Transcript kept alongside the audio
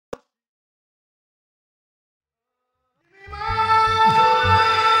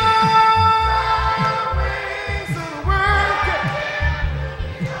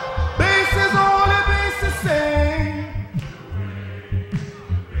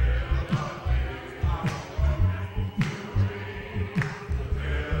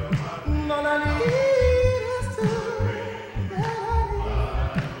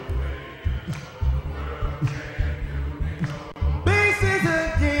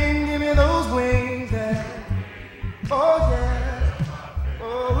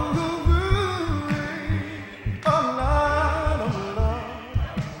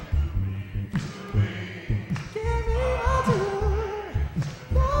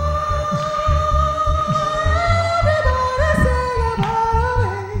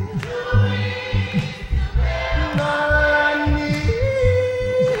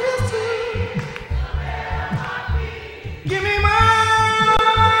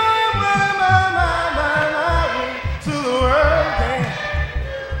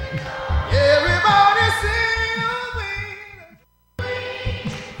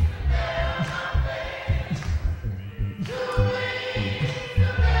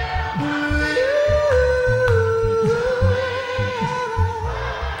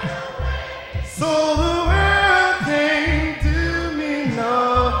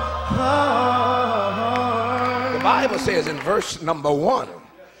Bible says in verse number 1,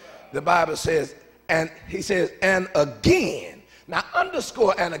 the Bible says, and he says, and again. Now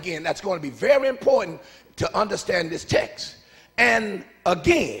underscore and again. That's going to be very important to understand this text. And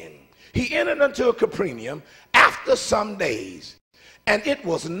again, he entered into a Capernaum after some days, and it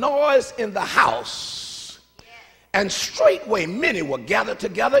was noise in the house. And straightway many were gathered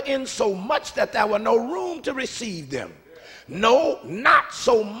together, in so much that there were no room to receive them. No, not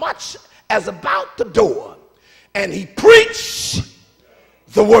so much as about the door. And he preached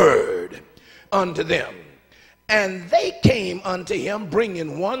the word unto them. And they came unto him,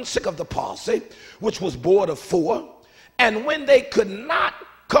 bringing one sick of the palsy, which was bored of 4. And when they could not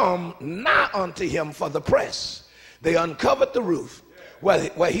come nigh unto him for the press, they uncovered the roof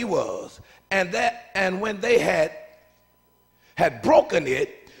where he was. And when they had broken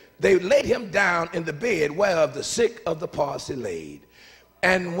it, they laid him down in the bed whereof the sick of the palsy laid.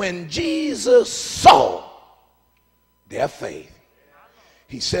 And when Jesus saw their faith,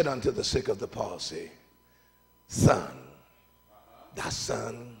 he said unto the sick of the palsy, Son, thy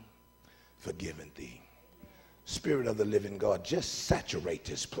son forgiveth thee. Spirit of the living God, just saturate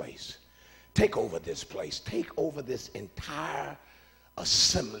this place. Take over this place. Take over this entire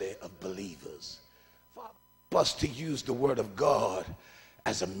assembly of believers. Father, help us to use the word of God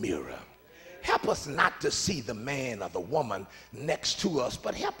as a mirror. Help us not to see the man or the woman next to us,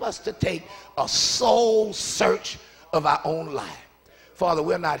 but help us to take a soul search of our own life. Father,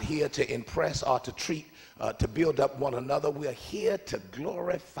 we're not here to impress or to treat, to build up one another. We're here to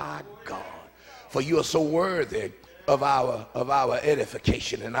glorify God. For you are so worthy of our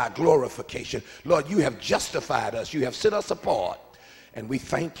edification and our glorification. Lord, you have justified us. You have set us apart, and we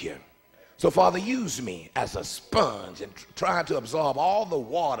thank you. So, Father, use me as a sponge and trying to absorb all the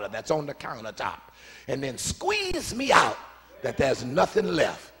water that's on the countertop, and then squeeze me out that there's nothing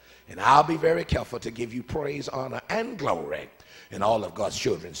left. And I'll be very careful to give you praise, honor, and glory. And all of God's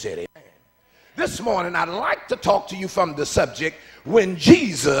children said amen. This morning, I'd like to talk to you from the subject, when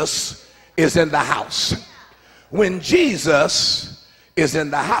Jesus is in the house. When Jesus is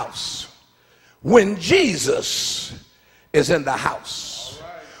in the house. When Jesus is in the house.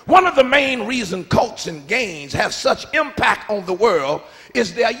 One of the main reasons cults and gangs have such impact on the world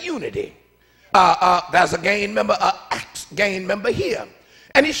is their unity. There's a gang member, gang member here.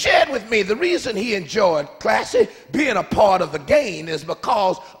 And he shared with me the reason he enjoyed Classy being a part of the gang is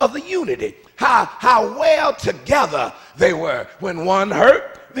because of the unity. How well together they were. When one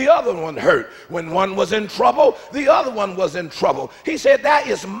hurt, the other one hurt. When one was in trouble, the other one was in trouble. He said there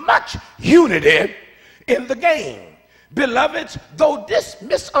is much unity in the gang. Beloveds, though this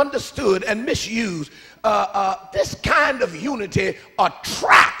misunderstood and misused, this kind of unity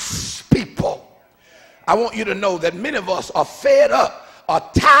attracts people. I want you to know that many of us are fed up, are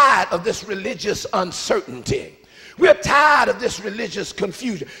tired of this religious uncertainty. We're tired of this religious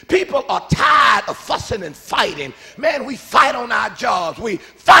confusion. People are tired of fussing and fighting. Man, we fight on our jobs. We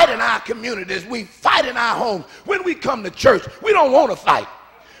fight in our communities. We fight in our homes. When we come to church, we don't want to fight.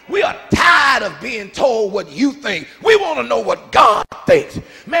 We are tired of being told what you think. We want to know what God thinks.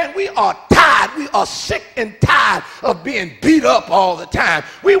 Man, we are tired. We are sick and tired of being beat up all the time.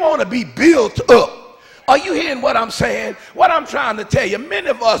 We want to be built up. Are you hearing what I'm saying? What I'm trying to tell you, many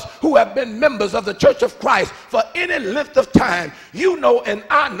of us who have been members of the Church of Christ for any length of time, you know and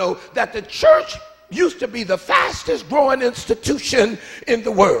I know that the church used to be the fastest growing institution in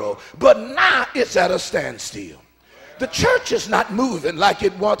the world, but now it's at a standstill. The church is not moving like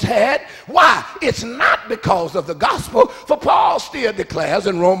it once had. Why? It's not because of the gospel, for Paul still declares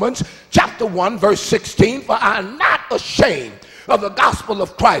in Romans chapter 1 verse 16, for I am not ashamed of the gospel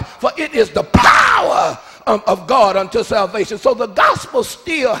of Christ, for it is the power of God unto salvation. So the gospel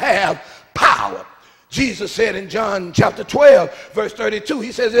still have power. Jesus said in John chapter 12 verse 32,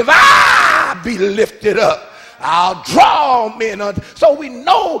 he says, if I be lifted up, I'll draw men unto. So we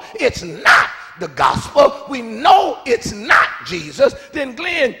know it's not the gospel. We know it's not Jesus. Then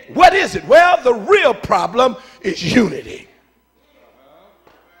Glenn, what is it? Well, the real problem is unity.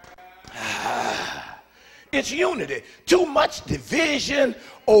 It's unity. Too much division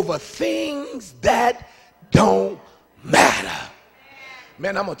over things that don't matter.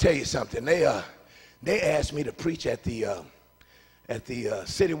 Man, I'm gonna tell you something. They asked me to preach at the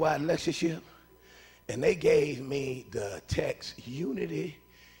citywide lectureship, and they gave me the text unity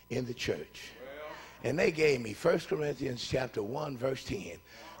in the church. And they gave me 1 Corinthians chapter 1 verse 10.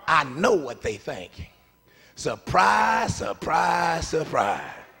 I know what they think. Surprise, surprise, surprise.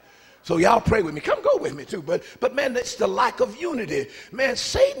 So y'all pray with me. Come go with me too. But man, it's the lack of unity. Man,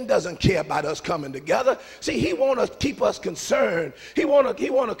 Satan doesn't care about us coming together. See, he want to keep us concerned. He want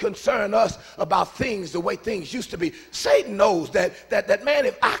to concern us about things the way things used to be. Satan knows that man,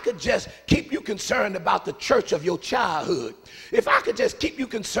 if I could just keep you concerned about the church of your childhood, if I could just keep you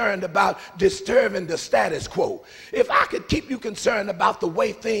concerned about disturbing the status quo, if I could keep you concerned about the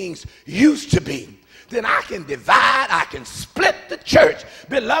way things used to be, then I can divide, I can split the church.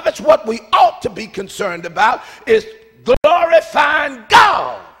 Beloveds, what we ought to be concerned about is glorifying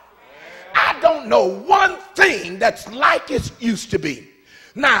God. I don't know one thing that's like it used to be.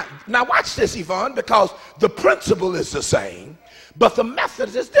 Now watch this, Yvonne, because the principle is the same, but the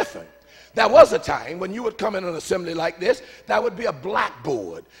method is different. There was a time when you would come in an assembly like this, that would be a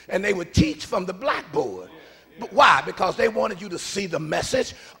blackboard, and they would teach from the blackboard. But why? Because they wanted you to see the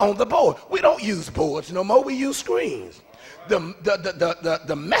message on the board. We don't use boards no more. We use screens.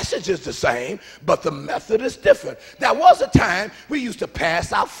 The message is the same, but the method is different. There was a time we used to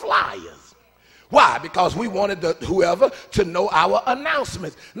pass out flyers. Why? Because we wanted whoever to know our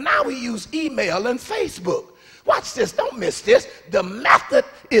announcements. Now we use email and Facebook. Watch this. Don't miss this. The method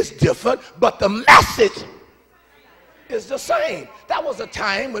is different, but the message is the same. That was a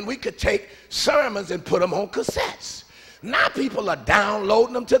time when we could take sermons and put them on cassettes. Now people are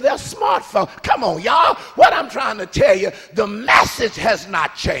downloading them to their smartphone. Come on, y'all. What I'm trying to tell you, the message has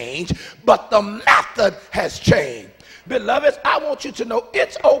not changed, but the method has changed. Beloveds, I want you to know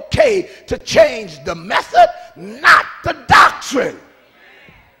it's okay to change the method, not the doctrine.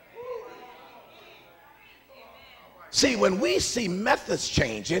 See, when we see methods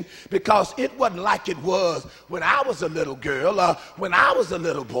changing, because it wasn't like it was when I was a little girl or when I was a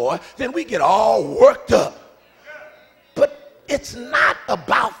little boy, then we get all worked up. But it's not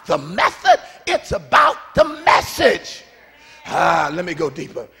about the method, it's about the message. Let me go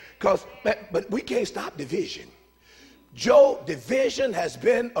deeper, but we can't stop division. Division has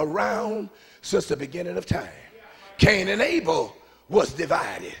been around since the beginning of time. Cain and Abel was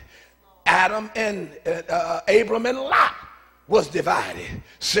divided. Adam and Abram and Lot was divided.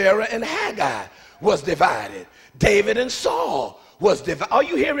 Sarah and Hagar was divided. David and Saul was divided. Are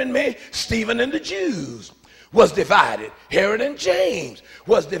you hearing me? Stephen and the Jews was divided. Herod and James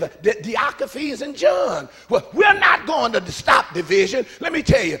was divided. Diocephas and John. Well, we're not going to stop division. Let me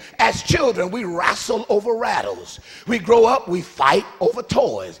tell you, as children, we wrestle over rattles. We grow up, we fight over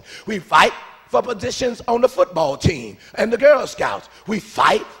toys. We fight for positions on the football team and the Girl Scouts. We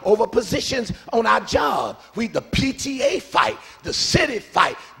fight over positions on our job. The PTA fight, the city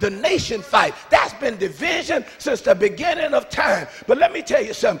fight, the nation fight. That's been division since the beginning of time. But let me tell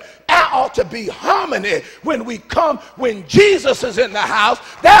you something. There ought to be harmony when we come, when Jesus is in the house.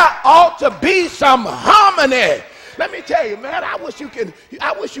 There ought to be some harmony. Let me tell you, man, I wish you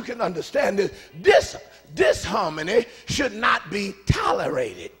can understand this. This harmony should not be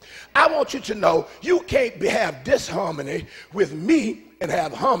tolerated. I want you to know you can't have disharmony with me and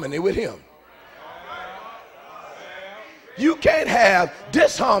have harmony with him. You can't have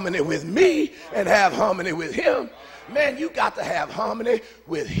disharmony with me and have harmony with him. Man, you got to have harmony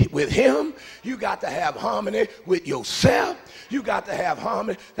with him. You got to have harmony with yourself. You got to have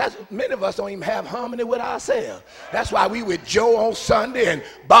harmony. Many of us don't even have harmony with ourselves. That's why we with Joe on Sunday and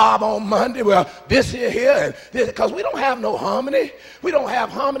Bob on Monday. Well, this here and this, because we don't have no harmony. We don't have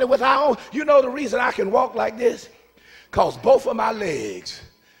harmony with our own. You know the reason I can walk like this? Because both of my legs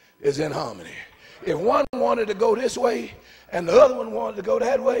is in harmony. If one wanted to go this way and the other one wanted to go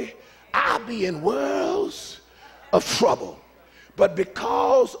that way, I'd be in worlds of trouble. But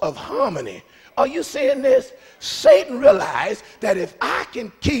because of harmony, are you saying this? Satan realized that if I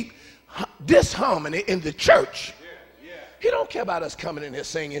can keep disharmony in the church, he don't care about us coming in here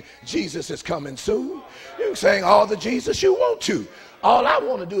singing Jesus is coming soon. You can sing all the Jesus you want to. All I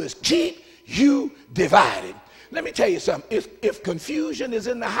want to do is keep you divided. Let me tell you something. If confusion is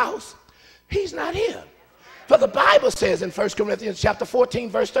in the house, he's not here. For the Bible says in 1 Corinthians chapter 14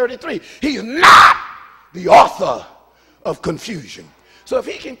 verse 33, he's not the author of confusion. So if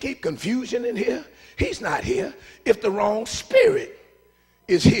he can keep confusion in here, he's not here. If the wrong spirit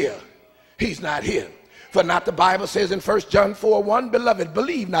is here, he's not here. For not the Bible says in 1 John 4:1, beloved,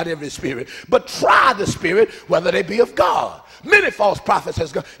 believe not every spirit, but try the spirit whether they be of God. Many false prophets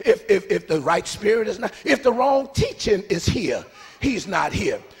has gone. If the right spirit is not, if the wrong teaching is here, he's not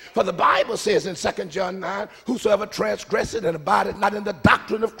here. For the Bible says in 2 John 9, whosoever transgresseth and abideth not in the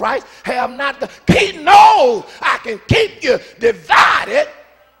doctrine of Christ, have not he knows I can keep you divided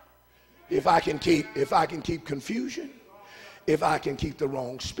if I can keep confusion, if I can keep the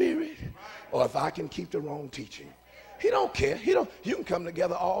wrong spirit, or if I can keep the wrong teaching. He don't care. You can come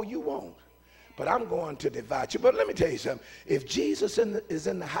together all you want, but I'm going to divide you. But let me tell you something. If Jesus is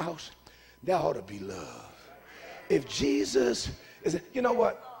in the house, there ought to be love. If Jesus is, you know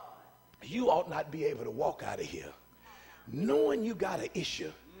what? You ought not be able to walk out of here knowing you got an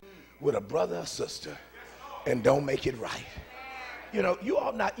issue with a brother or sister and don't make it right. You know, you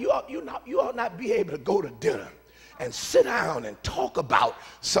ought not be able to go to dinner and sit down and talk about,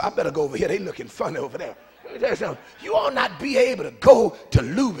 so I better go over here. They looking funny over there. You ought not be able to go to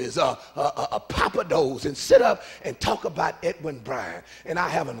Luby's or Papa Do's and sit up and talk about Edwin Bryant, and I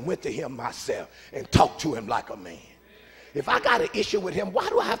haven't went to him myself and talked to him like a man. If I got an issue with him, why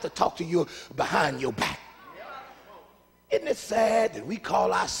do I have to talk to you behind your back? Isn't it sad that we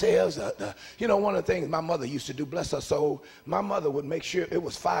call ourselves, you know, one of the things my mother used to do, bless her soul, my mother would make sure it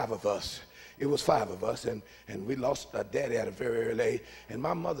was 5 of us. It was 5 of us, and we lost our daddy at a very early age. And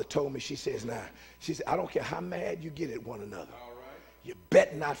my mother told me, she says, I don't care how mad you get at one another. You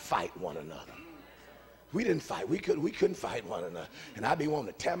bet not fight one another. We didn't fight. We couldn't fight one another. And I'd be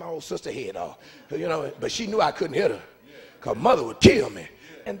wanting to tear my old sister's head off. You know, but she knew I couldn't hit her, because mother would kill me.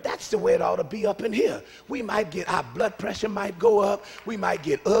 And that's the way it ought to be up in here. We might get, our blood pressure might go up. We might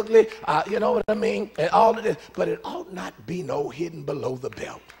get ugly, you know what I mean? And all of this. But it ought not be no hidden below the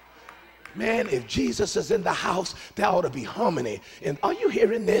belt. Man, if Jesus is in the house, there ought to be harmony. And are you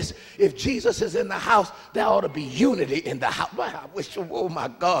hearing this? If Jesus is in the house, there ought to be unity in the house. Well, I wish, oh my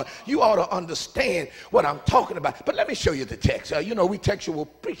God, you ought to understand what I'm talking about. But let me show you the text. You know, we textual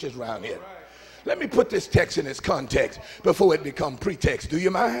preachers around here. Let me put this text in its context before it becomes pretext. Do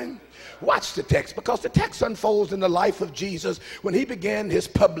you mind? Watch the text, because the text unfolds in the life of Jesus when he began his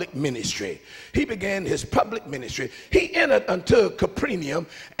public ministry. He began his public ministry. He entered unto Capernaum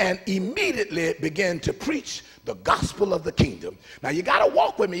and immediately began to preach the gospel of the kingdom. Now, you got to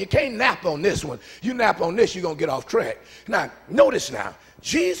walk with me. You can't nap on this one. You nap on this, you're going to get off track. Now, notice now,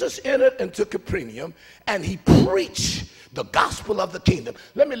 Jesus entered into Capernaum and he preached the gospel of the kingdom.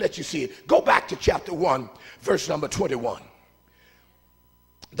 Let me let you see it. Go back to chapter 1, verse number 21.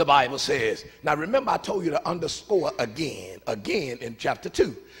 The Bible says, now remember I told you to underscore again in chapter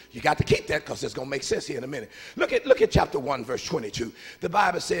 2. You got to keep that because it's going to make sense here in a minute. Look at chapter 1, verse 22. The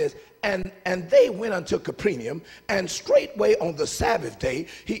Bible says, and they went unto Capernaum, and straightway on the Sabbath day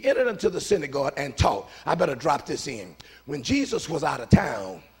he entered into the synagogue and taught. I better drop this in. When Jesus was out of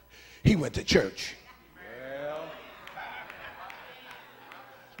town, he went to church.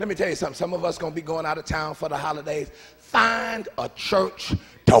 Let me tell you something. Some of us going to be going out of town for the holidays. Find a church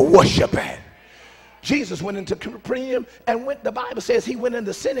to worship at. Jesus went into Capernaum and the Bible says he went in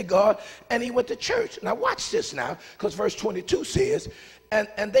the synagogue and he went to church. Now watch this now, because verse 22 says,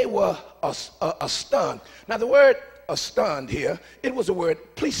 and they were astunned. Now the word astunned here, it was a word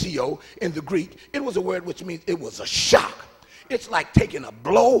plesio in the Greek. It was a word which means it was a shock. It's like taking a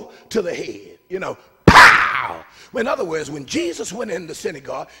blow to the head, you know. Pow! In other words, when Jesus went in the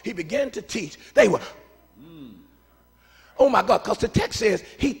synagogue, he began to teach. They were, oh my God, because the text says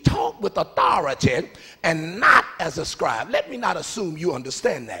he taught with authority and not as a scribe. Let me not assume you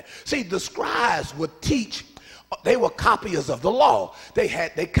understand that. See, the scribes would teach. They were copiers of the law. They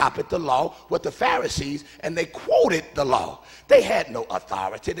copied the law with the Pharisees, and they quoted the law. They had no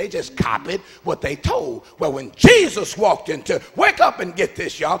authority. They just copied what they told. Well, when Jesus walked into, wake up and get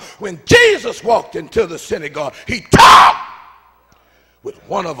this, y'all. When Jesus walked into the synagogue, he taught with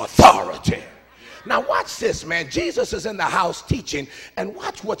one of authority. Now watch this, man. Jesus is in the house teaching, and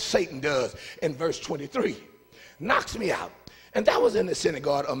watch what Satan does in verse 23. Knocks me out. And that was in the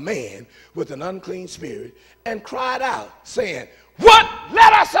synagogue a man with an unclean spirit, and cried out, saying, what?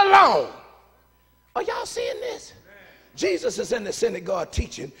 Let us alone. Are y'all seeing this? Jesus is in the synagogue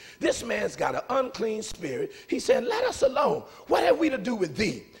teaching. This man's got an unclean spirit. He said, let us alone. What have we to do with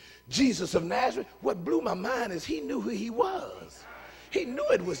thee, Jesus of Nazareth? What blew my mind is he knew who he was. He knew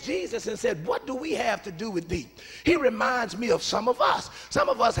it was Jesus and said, what do we have to do with thee? He reminds me of some of us. Some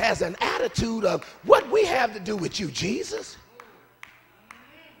of us has an attitude of, what we have to do with you, Jesus?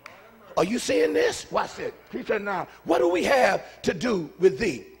 Are you seeing this? Watch it. He said, now, what do we have to do with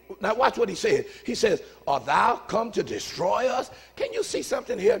thee? Now, watch what he said. He says, art thou come to destroy us? Can you see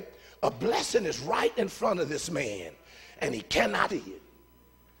something here? A blessing is right in front of this man, and he cannot see it.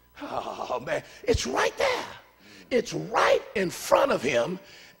 Oh, man. It's right there. It's right in front of him,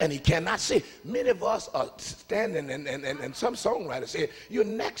 and he cannot see it. Many of us are standing, and some songwriters say, you're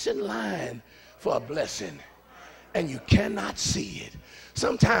next in line for a blessing, and you cannot see it.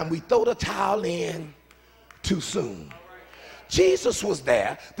 Sometimes we throw the towel in too soon. Jesus was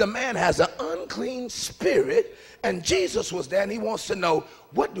there. The man has an unclean spirit, and Jesus was there, and he wants to know,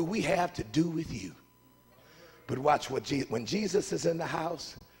 what do we have to do with you? But watch when Jesus is in the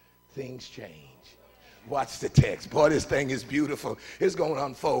house, things change. Watch the text. Boy, this thing is beautiful. It's going to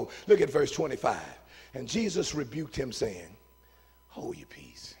unfold. Look at verse 25. And Jesus rebuked him, saying, hold your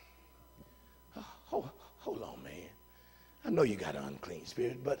peace. Hold on, man. I know you got an unclean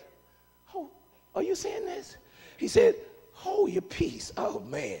spirit, but are you saying this? He said, hold your peace. Oh,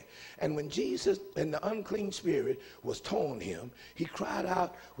 man. And when Jesus and the unclean spirit was torn him, he cried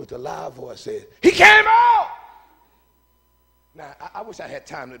out with a loud voice, said, he came out. Now, I wish I had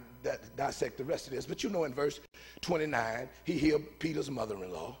time to dissect the rest of this, but you know in verse 29, he healed Peter's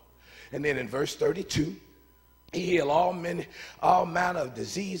mother-in-law. And then in verse 32, he healed all manner of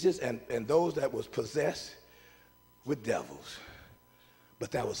diseases and those that was possessed with devils.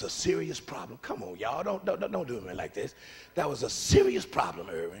 But that was a serious problem. Come on, y'all, don't do me like this. That was a serious problem,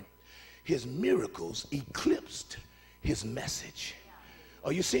 Irvin. His miracles eclipsed his message.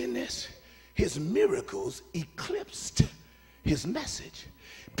 Are you seeing this? His miracles eclipsed his message.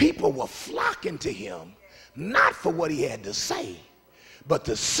 People were flocking to him, not for what he had to say, but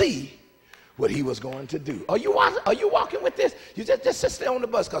to see what he was going to do. Are you walking with this? You just stay on the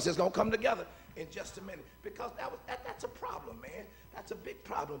bus, because it's going to come together in just a minute. Because that's a problem, man. That's a big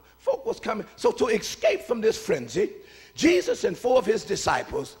problem. Folk was coming. So to escape from this frenzy, Jesus and 4 of his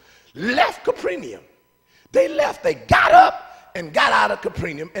disciples left Capernaum. They left. They got up and got out of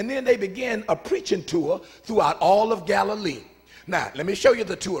Capernaum, and then they began a preaching tour throughout all of Galilee. Now, let me show you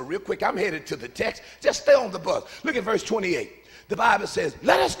the tour real quick. I'm headed to the text. Just stay on the bus. Look at verse 28. The Bible says,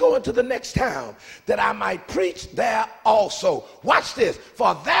 let us go into the next town, that I might preach there also. Watch this.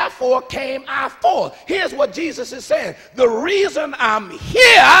 For therefore came I forth. Here's what Jesus is saying. The reason I'm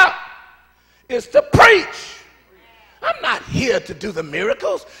here is to preach. I'm not here to do the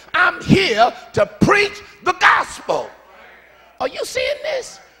miracles. I'm here to preach the gospel. Are you seeing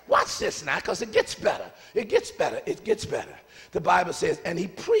this? Watch this now, because it gets better. It gets better. It gets better. The Bible says, and he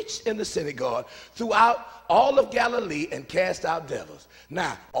preached in the synagogue throughout all of Galilee and cast out devils.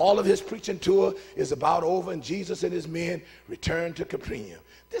 Now, all of his preaching tour is about over, and Jesus and his men returned to Capernaum.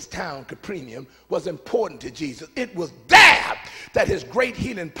 This town, Capernaum, was important to Jesus. It was there that his great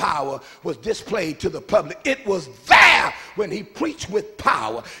healing power was displayed to the public. It was there when he preached with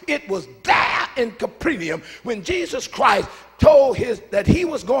power. It was there in Capernaum when Jesus Christ told that he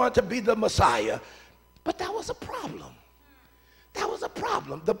was going to be the Messiah. But that was a problem. That was a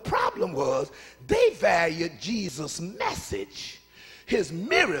problem. The problem was they valued Jesus' message, his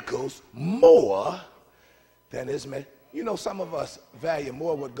miracles, more than his message. You know, some of us value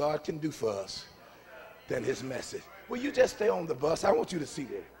more what God can do for us than his message. Well, you just stay on the bus. I want you to see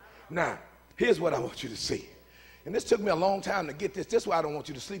that. Now, here's what I want you to see. And this took me a long time to get this. This is why I don't want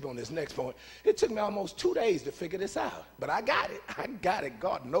you to sleep on this next point. It took me almost 2 days to figure this out. But I got it. I got it.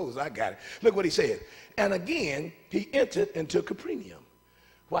 God knows I got it. Look what he said. And again, he entered into Capernaum.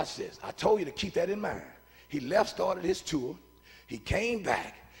 Watch this. I told you to keep that in mind. He left, started his tour. He came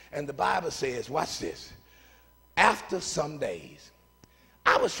back. And the Bible says, watch this. After some days,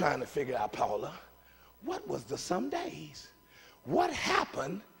 I was trying to figure out, Paula, what was the some days? What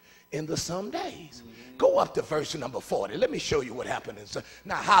happened in the some days? Go up to verse number 40. Let me show you what happened.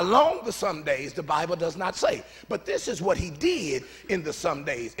 Now, how long the some days, the Bible does not say. But this is what he did in the some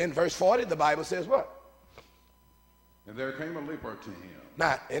days. In verse 40, the Bible says what? And there came a leper to him.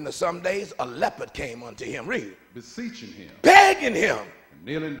 Now, in the some days, a leopard came unto him. Read. Beseeching him. Begging him.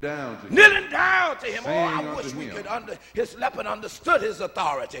 Kneeling down to him. Kneeling down to him. Oh, Saying I wish unto we him, could his leopard understood his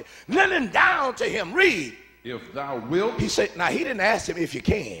authority. Kneeling down to him. Read. If thou wilt. He said, now he didn't ask him if you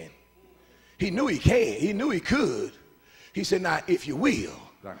can. He knew he can. He knew he could. He said, now if you will.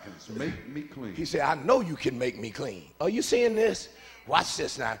 Thou canst make me clean. He said, I know you can make me clean. Are you seeing this? Watch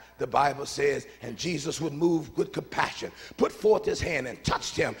this now. The Bible says, and Jesus would move with compassion, put forth his hand and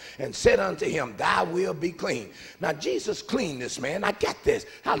touched him and said unto him, thy will be clean. Now Jesus cleaned this man. I get this.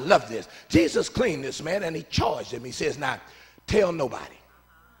 I love this. Jesus cleaned this man and he charged him. He says, now tell nobody.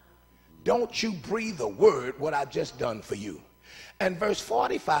 Don't you breathe a word what I just done for you. And verse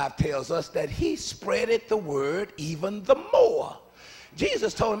 45 tells us that he spreaded the word even the more.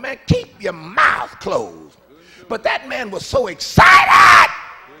 Jesus told him, man, keep your mouth closed. But that man was so excited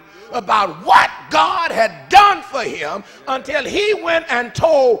about what God had done for him until he went and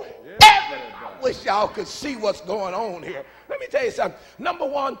told everybody. I wish y'all could see what's going on here. Let me tell you something. Number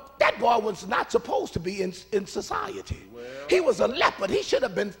one, that boy was not supposed to be in society. He was a leopard. He should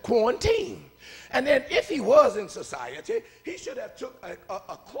have been quarantined. And then if he was in society, he should have took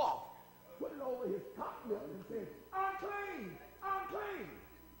a cloth, put it over his top lip and said, unclean, unclean.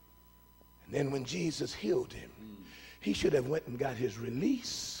 And then when Jesus healed him, he should have went and got his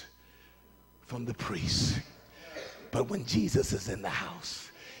release from the priest. But when Jesus is in the house,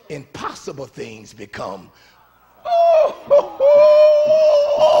 impossible things become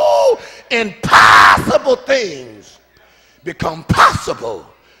impossible things become possible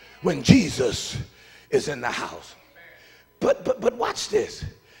when Jesus is in the house. But watch this.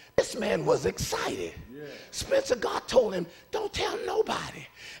 This man was excited. Spencer, God told him, don't tell nobody.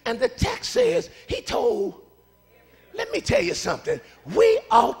 And the text says, he told, let me tell you something. We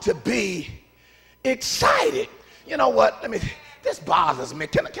ought to be excited. You know what? This bothers me.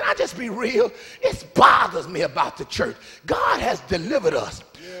 Can I just be real? It bothers me about the church. God has delivered us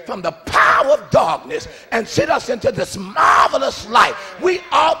from the power of darkness and sent us into this marvelous light. It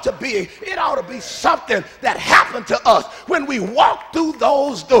ought to be something that happened to us when we walk through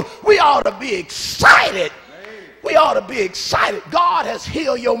those doors. We ought to be excited. We ought to be excited. God has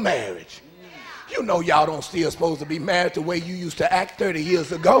healed your marriage. You know y'all don't still supposed to be married the way you used to act 30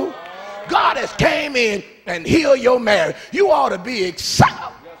 years ago. God has came in and healed your marriage. You ought to be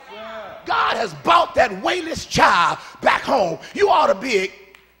excited. God has brought that weightless child back home. You ought to be.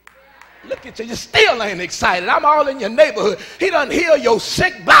 Look at you still ain't excited. I'm all in your neighborhood. He done heal your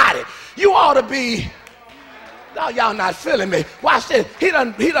sick body. You ought to be. No, y'all not feeling me. Watch this. He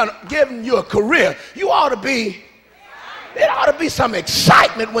done given you a career. You ought to be. There ought to be some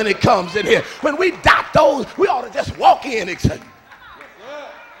excitement when it comes in here. When we dot those, we ought to just walk in excited.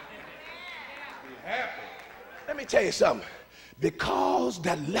 Let me tell you something. Because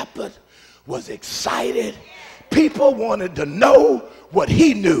that leopard was excited, people wanted to know what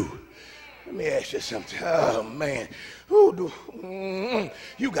he knew. Let me ask you something. Oh, man.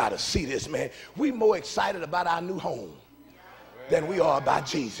 You got to see this, man. We more excited about our new home than we are about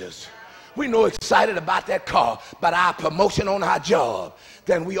Jesus. We more excited about that car, about our promotion on our job,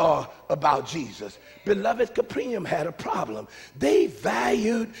 than we are about Jesus. Beloved, Capernaum had a problem. They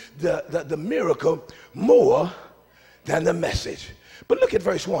valued the miracle more than the message. But look at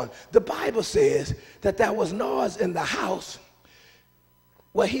verse 1. The Bible says that there was noise in the house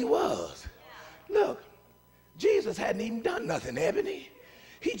where he was. Look, Jesus hadn't even done nothing, Ebony.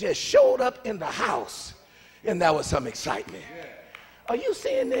 He just showed up in the house, and there was some excitement. Are you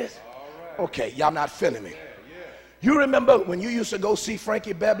seeing this? Okay, y'all not feeling me. You remember when you used to go see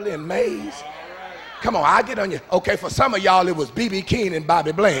Frankie Beverly and Mays? Come on, I'll get on you. Okay, for some of y'all, it was B.B. King and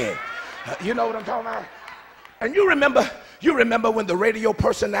Bobby Bland. You know what I'm talking about? And you remember when the radio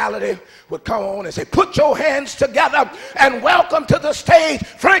personality would come on and say, put your hands together and welcome to the stage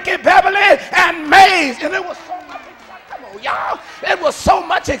Frankie Beverly and Mays. And it was so much excitement. Come on, y'all. It was so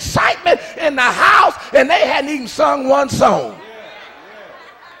much excitement in the house, and they hadn't even sung one song.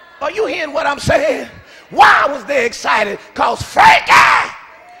 Are you hearing what I'm saying? Why was they excited? Because Frankie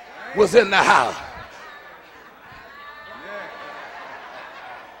was in the house.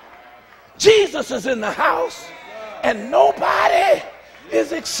 Jesus is in the house, and nobody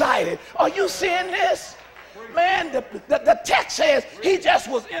is excited. Are you seeing this? Man, the text says he just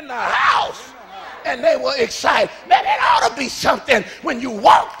was in the house, and they were excited. Man, it ought to be something when you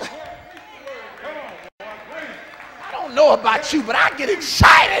walk. I don't know about you, but I get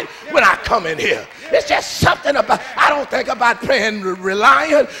excited when I come in here. It's just something about, I don't think about praying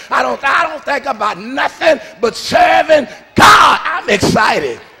reliant. I don't think about nothing but serving God. I'm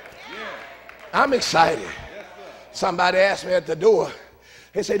excited. I'm excited. Somebody asked me at the door,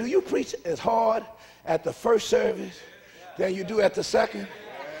 they say, do you preach as hard at the first service than you do at the second?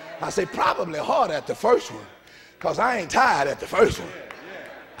 I say, probably harder at the first one, because I ain't tired at the first one.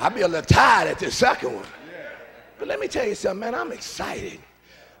 I'll be a little tired at the second one. But let me tell you something, man, I'm excited.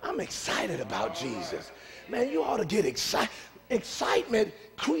 I'm excited about Jesus. Man, you ought to get excited. Excitement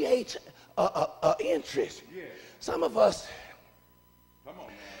creates a interest. Some of us,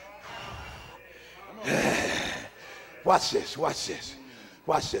 watch this.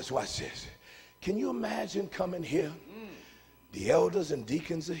 Can you imagine coming here? The elders and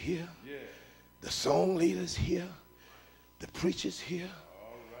deacons are here. The song leaders here. The preachers here.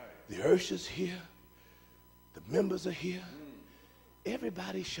 The ushers here. The members are here.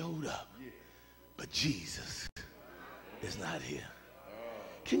 Everybody showed up. But Jesus is not here.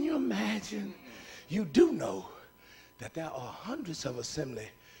 Can you imagine? You do know that there are hundreds of assembly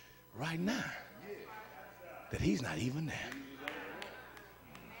right now that he's not even there.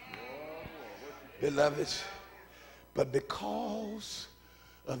 Beloveds, but because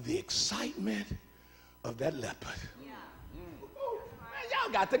of the excitement of that leopard. Man,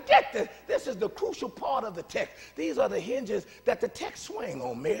 y'all got to get this. This is the crucial part of the text. These are the hinges that the text swing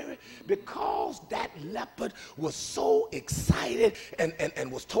on, Mary. Because that leopard was so excited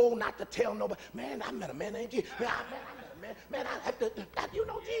and was told not to tell nobody. Man, I met a man named Jesus. Man, you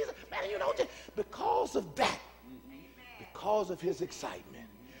know Jesus. Man, you know Jesus. Because of that, because of his excitement,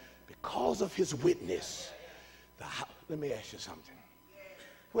 because of his witness. Let me ask you something.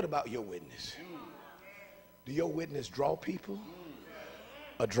 What about your witness? Do your witness draw people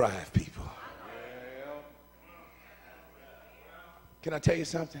or drive people? Can I tell you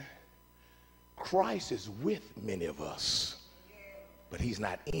something? Christ is with many of us, but he's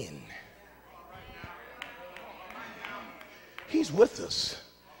not in. He's with us.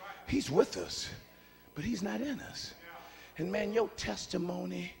 He's with us, but he's not in us. And man, your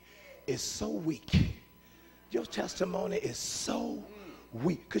testimony is so weak. Your testimony is so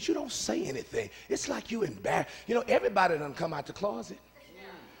weak because you don't say anything. It's like you embarrassed. You know, everybody done come out the closet.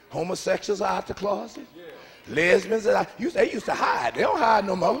 Homosexuals are out the closet. Lesbians are out. They used to hide. They don't hide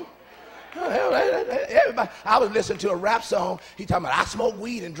no more. Everybody. I was listening to a rap song. He talking about I smoke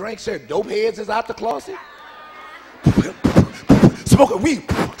weed and drink. Sir, dope heads is out the closet. Smoking weed.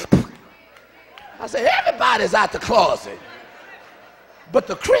 I said everybody's out the closet, but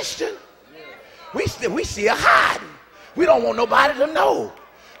the Christian, we still hiding. We don't want nobody to know.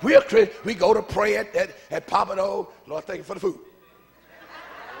 We go to pray at Papado. Lord, thank you for the food.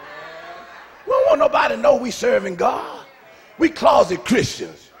 We don't want nobody to know we serving God. We closet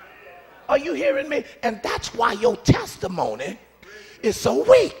Christians. Are you hearing me? And that's why your testimony is so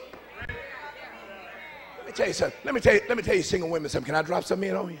weak. Let me tell you something. Let me tell you single women something. Can I drop something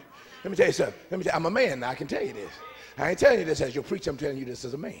in on you? Let me tell you something. I'm a man now. I can tell you this. I ain't telling you this as your preacher. I'm telling you this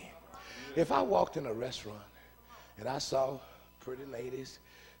as a man. If I walked in a restaurant and I saw pretty ladies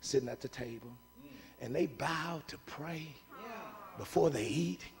sitting at the table and they bowed to pray before they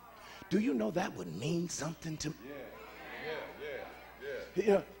eat, do you know that would mean something to me?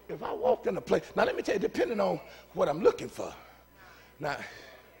 You know, if I walked in a place, now let me tell you, depending on what I'm looking for. Now,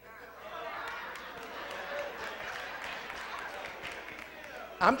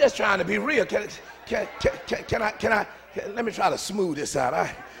 I'm just trying to be real. Can I let me try to smooth this out.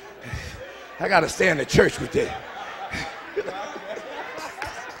 I got to stay in the church with this.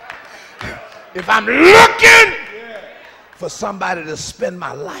 If I'm looking for somebody to spend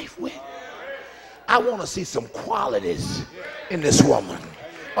my life with, I want to see some qualities in this woman.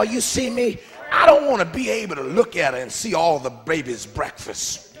 Or you see me, I don't want to be able to look at her and see all the baby's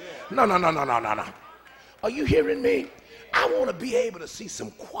breakfast. No. Are you hearing me? I want to be able to see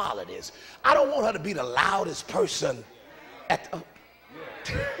some qualities. I don't want her to be the loudest person at the...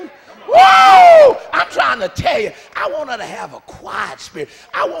 Whoa! I'm trying to tell you, I want her to have a quiet spirit.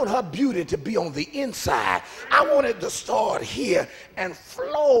 I want her beauty to be on the inside. I want it to start here and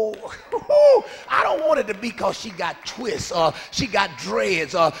flow. I don't want it to be because she got twists or she got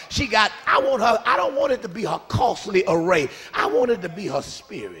dreads or I don't want it to be her costly array. I want it to be her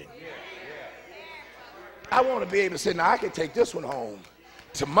spirit. I want to be able to say, now I can take this one home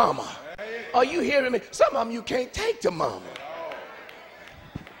to mama. Are you hearing me? Some of them you can't take to mama.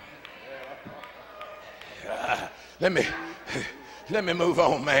 Let me move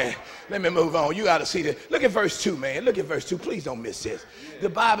on, man. Let me move on. You got to see this. Look at verse 2, man. Look at verse 2. Please don't miss this. The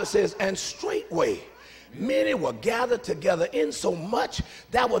Bible says, and straightway many were gathered together in so much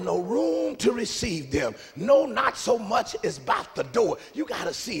there was no room to receive them. No, not so much as about the door. You got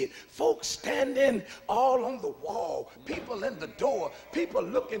to see it. Folks standing all on the wall. People in the door. People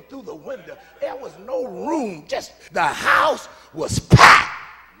looking through the window. There was no room. Just the house was packed.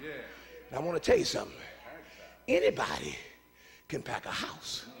 Yeah. Now, I want to tell you something. Anybody can pack a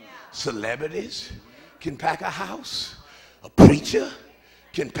house. Celebrities can pack a house. A preacher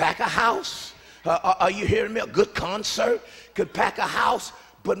can pack a house. Are you hearing me? A good concert could pack a house.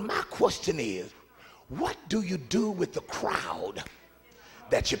 But my question is, what do you do with the crowd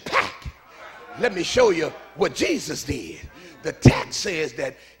that you pack? Let me show you what Jesus did. The text says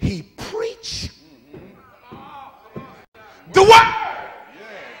that he preached the word.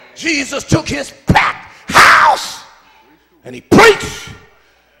 Jesus took his packed house and he preached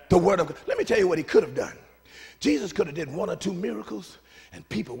the word of God. Let me tell you what he could have done. Jesus could have did 1 or 2 miracles and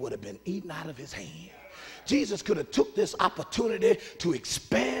people would have been eaten out of his hand. Jesus could have took this opportunity to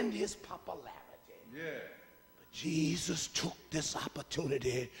expand his popularity. Yeah. But Jesus took this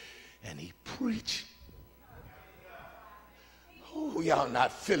opportunity and he preached. Oh, y'all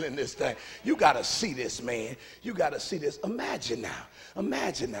not feeling this thing. You got to see this, man. You got to see this. Imagine now.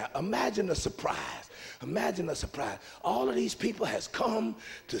 Imagine the surprise. Imagine the surprise. All of these people has come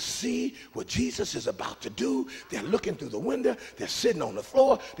to see what Jesus is about to do. They're looking through the window. They're sitting on the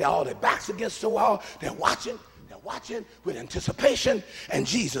floor. They're all their backs against the wall. They're watching with anticipation. And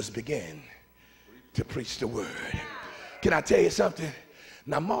Jesus began to preach the word. Can I tell you something?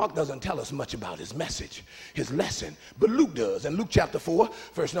 Now, Mark doesn't tell us much about his message, his lesson, but Luke does. In Luke chapter 4,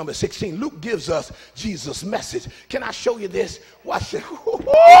 verse number 16, Luke gives us Jesus' message. Can I show you this? Watch it.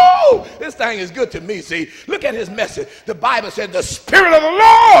 Whoa! This thing is good to me, see. Look at his message. The Bible said, the Spirit of the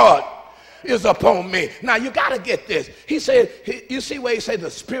Lord is upon me. Now, you got to get this. He said, you see where he said the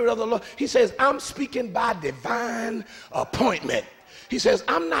Spirit of the Lord? He says, I'm speaking by divine appointment. He says,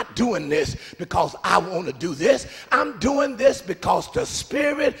 I'm not doing this because I want to do this. I'm doing this because the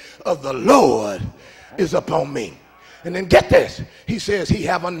Spirit of the Lord is upon me. And then get this. He says, he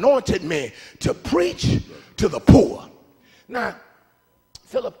have anointed me to preach to the poor. Now,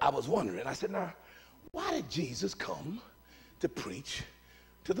 Philip, I was wondering. I said, now, why did Jesus come to preach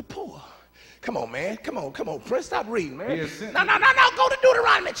to the poor? Come on, man. Come on, Prince. Stop reading, man. No. Go to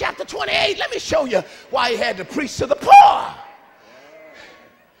Deuteronomy chapter 28. Let me show you why he had to preach to the poor.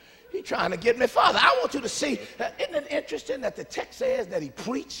 He's trying to get me further. I want you to see, isn't it interesting that the text says that he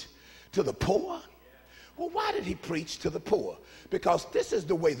preached to the poor? Well, why did he preach to the poor? Because this is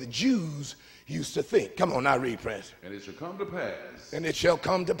the way the Jews used to think. Come on, now read, Prince. And it shall come to pass. And it shall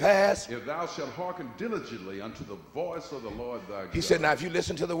come to pass. If thou shalt hearken diligently unto the voice of the Lord thy God. He said, now if you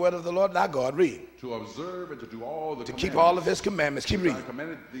listen to the word of the Lord thy God, read. To observe and to do all the keep all of his commandments. Keep reading. I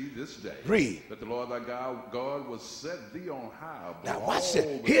commanded thee this day. Read. That the Lord thy God will set thee on high. Now watch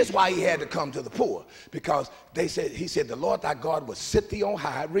this. Here's why he had to come to the poor. Because he said the Lord thy God will set thee on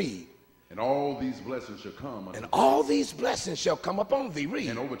high. Read. And all these blessings shall come. And all these blessings shall come upon thee. Read.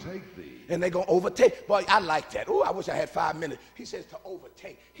 And overtake thee. And they're going to overtake. Boy, I like that. Oh, I wish I had 5 minutes. He says to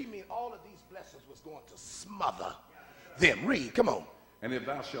overtake. He means all of these blessings was going to smother them. Read. Come on. And if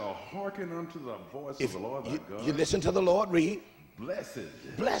thou shalt hearken unto the voice of the Lord thy God. You listen to the Lord. Read.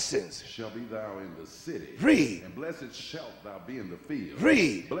 Blessings shall be thou in the city. Read. And blessed shalt thou be in the field.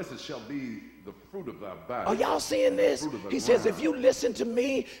 Read. Blessed shall be the fruit of thy body. Are y'all seeing this? He says, if you listen to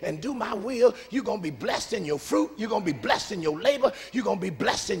me and do my will, you're going to be blessed in your fruit. You're going to be blessed in your labor. You're going to be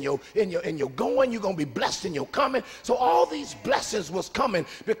blessed in your going. You're going to be blessed in your coming. So all these blessings was coming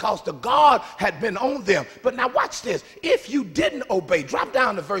because the God had been on them. But now watch this. If you didn't obey, drop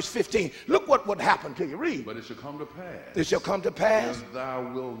down to verse 15. Look what would happen to you. Read. But it shall come to pass. It shall come to pass. If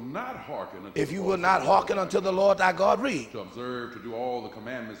thou wilt not hearken unto if you will not hearken unto the Lord thy God. Read. To observe to do all the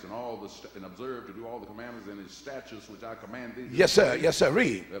commandments and observe to do all the commandments and his statutes which I command thee. Yes, sir. Yes, sir.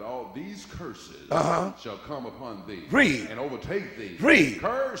 Read. That all these curses shall come upon thee. Read. And overtake thee. Read.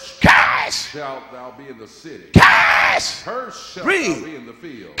 Cursed shalt thou be in the city. Cursed shalt thou be in the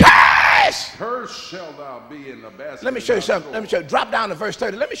field. Cursed shalt thou be in the basket. Let me show you something. Let me show you. Drop down to verse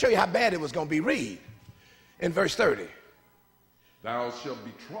 30. Let me show you how bad it was going to be. Read. In verse 30. Thou shalt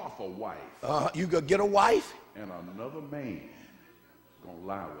betroth a wife. You go get a wife. And another man gonna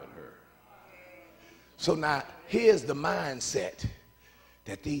lie with her. So now here's the mindset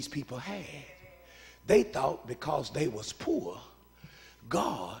that these people had. They thought because they was poor,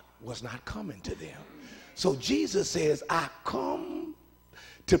 God was not coming to them. So Jesus says, I come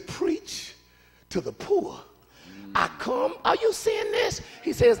to preach to the poor. I come, are you seeing this?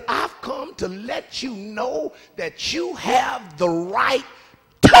 He says, I've come to let you know that you have the right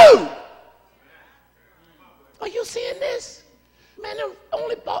to. Are you seeing this? Man,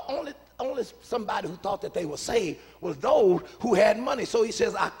 only somebody who thought that they were saved was those who had money. So he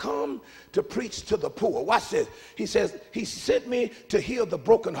says, I come to preach to the poor. Watch this. He says, he sent me to heal the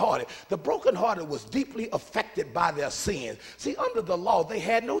brokenhearted. The brokenhearted was deeply affected by their sins. See, under the law, they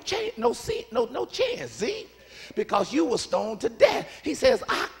had no chance, see? Because you were stoned to death. He says,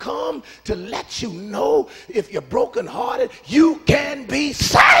 I come to let you know if you're brokenhearted, you can be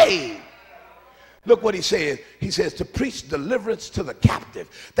saved. Look what he says. He says to preach deliverance to the captive.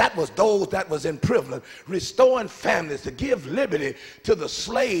 That was those that was in prison, restoring families, to give liberty to the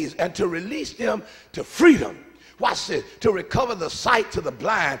slaves and to release them to freedom. Watch this. To recover the sight to the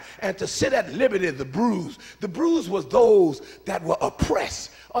blind and to set at liberty the bruised. The bruised was those that were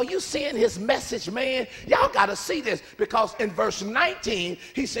oppressed. Are you seeing his message, man? Y'all got to see this, because in verse 19,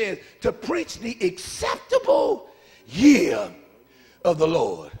 he says to preach the acceptable year of the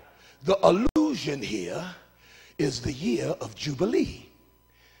Lord. The allusion here is the year of Jubilee.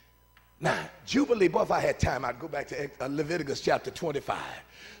 Now, Jubilee, boy, if I had time, I'd go back to Leviticus chapter 25.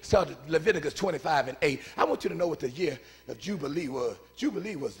 Started Leviticus 25 and 8. I want you to know what the year of Jubilee was.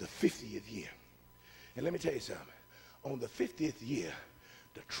 Jubilee was the 50th year. And let me tell you something. On the 50th year,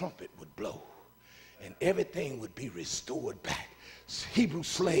 the trumpet would blow and everything would be restored back. Hebrew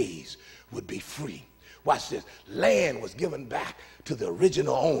slaves would be free. Watch this. Land was given back to the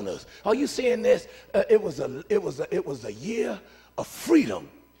original owners. Are you seeing this? It was a year of freedom.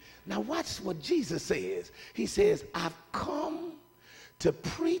 Now watch what Jesus says. He says, I've come to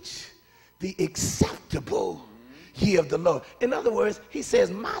preach the acceptable year of the Lord. In other words, he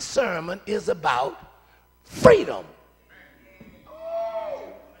says, my sermon is about freedom. Oh,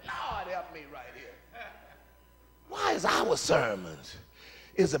 Lord help me right here. Why is our sermons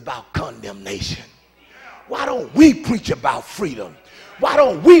is about condemnation? Why don't we preach about freedom? Why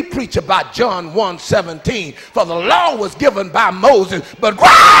don't we preach about John 1:17? For the law was given by Moses, but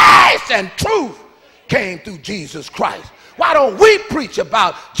grace and truth came through Jesus Christ. Why don't we preach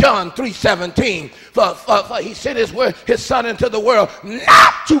about John 3:17? For he sent his son into the world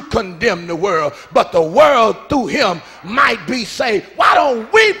not to condemn the world, but the world through him might be saved. Why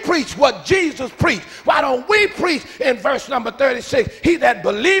don't we preach what Jesus preached? Why don't we preach in verse number 36? He that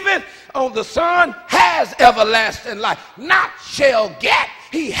believeth on the Son has everlasting life. Not shall get,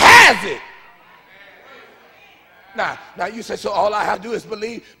 he has it. Now you say, so all I have to do is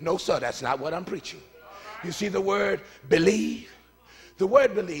believe? No, sir, that's not what I'm preaching. You see the word believe? The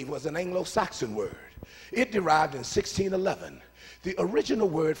word believe was an Anglo-Saxon word. It derived in 1611. The original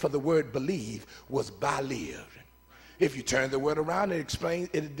word for the word believe was by lived. If you turn the word around,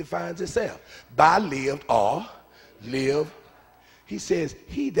 it defines itself. By lived or live. He says,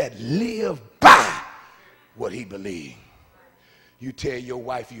 he that lived by what he believed. You tell your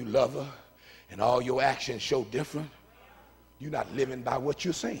wife you love her and all your actions show different. You're not living by what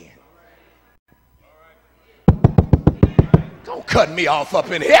you're saying. Don't cut me off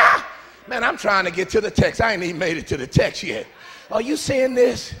up in here. Man, I'm trying to get to the text. I ain't even made it to the text yet. Are you seeing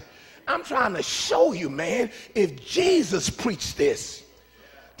this? I'm trying to show you, man, if Jesus preached this,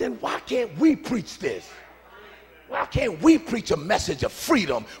 then why can't we preach this? Why can't we preach a message of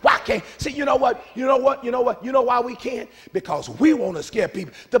freedom? Why can't, see, you know what? You know why we can't? Because we want to scare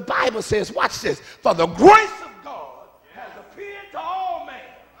people. The Bible says, watch this, for the grace of God has appeared to all men,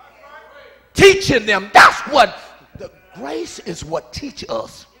 teaching them. That's what grace is, what teach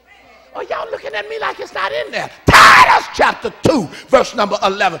us. Are y'all looking at me like it's not in there? Titus chapter 2, verse number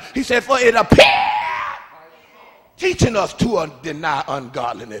 11. He said, for it appeared, teaching us to deny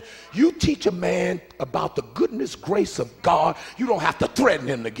ungodliness. You teach a man about the goodness, grace of God, you don't have to threaten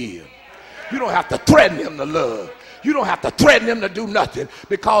him to give. You don't have to threaten him to love. You don't have to threaten him to do nothing,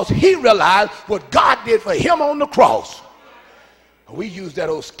 because he realized what God did for him on the cross. We use that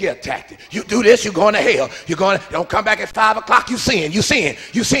old scare tactic. You do this, you're going to hell. You're going to, don't come back at 5 o'clock, you sin. You're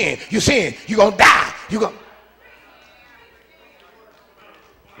going to die.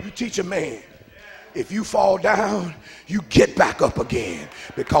 You teach a man, if you fall down, you get back up again,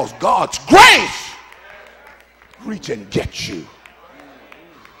 because God's grace reach and get you.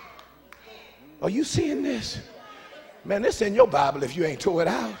 Are you seeing this? Man, this in your Bible if you ain't tore it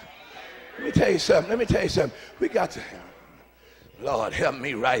out. Let me tell you something. We got to... Lord, help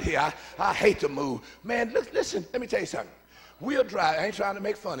me right here. I hate to move. Man, listen, let me tell you something. We'll drive. I ain't trying to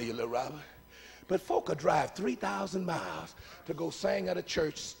make fun of you, little Robert. But folk will drive 3,000 miles to go sing at a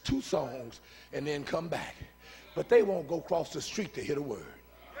church 2 songs and then come back. But they won't go across the street to hear the word.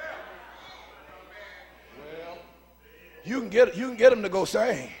 You can get them to go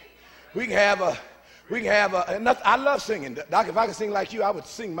sing. We can have I love singing. Doc, if I could sing like you, I would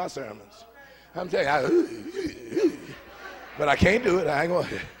sing my sermons. I'm telling you, but I can't do it. I ain't going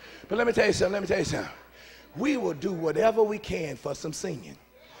to. But let me tell you something. We will do whatever we can for some singing.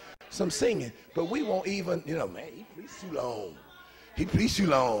 But we won't even, man, he preached too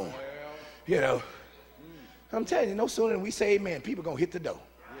long. I'm telling you, no sooner than we say amen, people going to hit the door.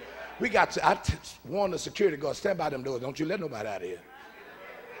 We got to, I warn the security guard, stand by them doors. Don't you let nobody out of here.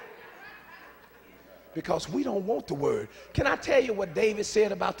 Because we don't want the word. Can I tell you what David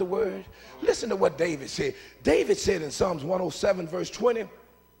said about the word? Listen to what David said. David said in Psalms 107 verse 20,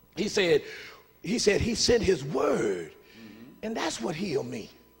 he said he sent his word, and that's what healed me.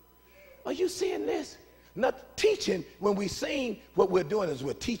 Are you seeing this? Not teaching. When we sing, what we're doing is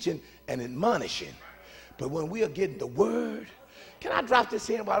we're teaching and admonishing. But when we are getting the word, can I drop this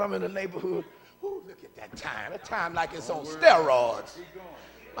in while I'm in the neighborhood? Ooh, look at that time. That time like it's on steroids.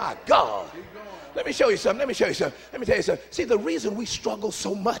 My God. Let me show you something. Let me tell you something. See, the reason we struggle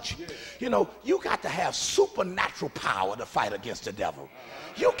so much, you got to have supernatural power to fight against the devil.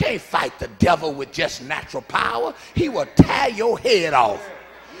 You can't fight the devil with just natural power. He will tear your head off.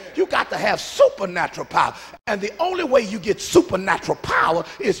 You got to have supernatural power. And the only way you get supernatural power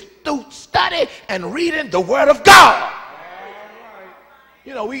is through study and reading the Word of God.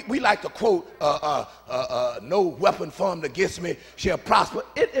 We like to quote, no weapon formed against me shall prosper.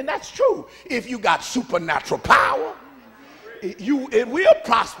 And that's true. If you got supernatural power, it will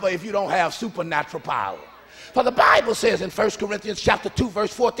prosper if you don't have supernatural power. For the Bible says in 1 Corinthians chapter 2,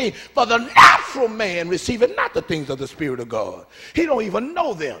 verse 14, for the natural man receiveth not the things of the Spirit of God. He don't even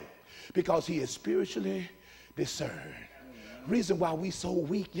know them because he is spiritually discerned. Reason why we so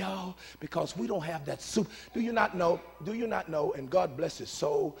weak, y'all, because we don't have that soup. Do you not know, and God bless his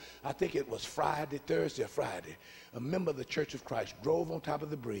soul, I think it was Thursday or Friday, a member of the Church of Christ drove on top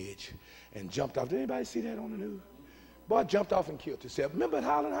of the bridge and jumped off. Did anybody see that on the news? Boy, jumped off and killed himself. Remember at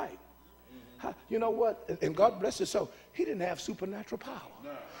Highland Heights? You know what? And God bless his soul, he didn't have supernatural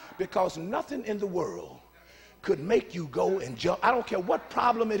power. Because nothing in the world could make you go and jump. I don't care what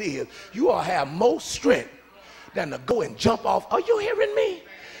problem it is. You will have more strength than to go and jump off. Are you hearing me?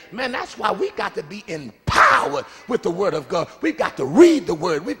 Man, that's why we got to be empowered with the word of God. We've got to read the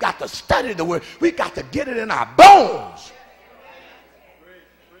word. We've got to study the word. We've got to get it in our bones.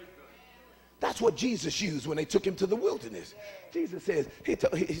 That's what Jesus used when they took him to the wilderness. Jesus says,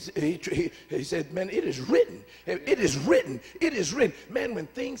 he said, man, it is written. It is written. It is written. Man, when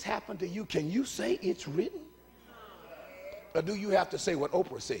things happen to you, can you say it's written? Or do you have to say what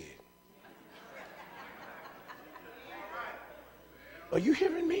Oprah said? Are you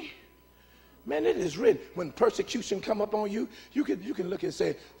hearing me? Man, it is written. When persecution come up on you, you can look and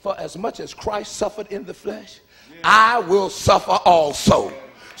say, for as much as Christ suffered in the flesh, I will suffer also.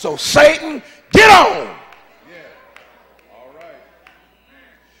 So Satan, get on. All right.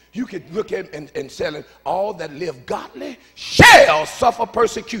 You could look at and say, all that live godly shall suffer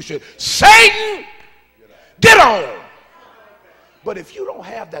persecution. Satan, get on. But if you don't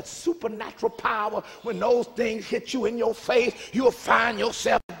have that supernatural power, when those things hit you in your face, you'll find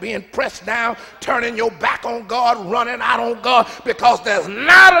yourself being pressed down, turning your back on God, running out on God, because there's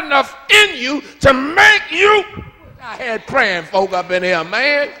not enough in you to make you. I had praying folk up in here,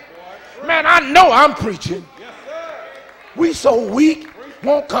 man. Man, I know I'm preaching. We so weak.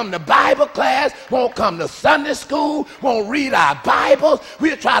 Won't come to Bible class, won't come to Sunday school, won't read our Bibles.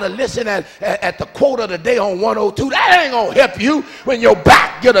 We'll try to listen at the quote of the day on 102. That ain't gonna help you when your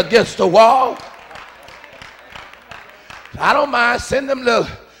back get against the wall. I don't mind sending them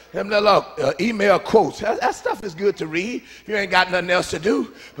little email quotes. That stuff is good to read if you ain't got nothing else to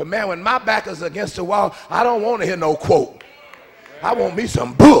do. But man, when my back is against the wall, I don't want to hear no quote. I want me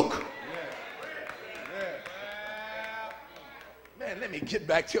some book. Let me get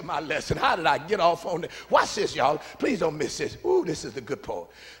back to my lesson. How did I get off on that? Watch this, y'all. Please don't miss this. Ooh, this is the good part.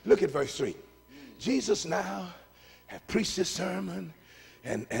 Look at verse 3. Jesus now have preached this sermon,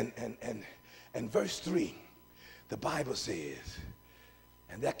 and verse 3, the Bible says,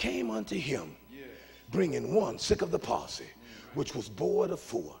 and there came unto him, bringing one sick of the palsy, which was born of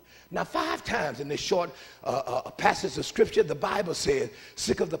 4. Now, 5 times in this short passage of scripture, the Bible says,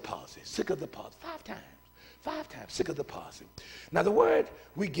 sick of the palsy, sick of the palsy. 5 times. 5 times, sick of the palsy. Now the word,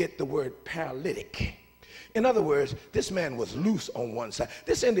 we get the word paralytic. In other words, this man was loose on one side.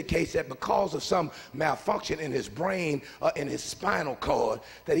 This indicates that because of some malfunction in his brain or in his spinal cord,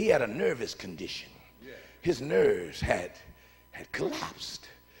 that he had a nervous condition. His nerves had collapsed.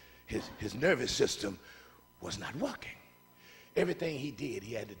 His nervous system was not working. Everything he did,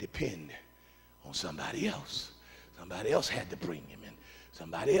 he had to depend on somebody else. Somebody else had to bring him in.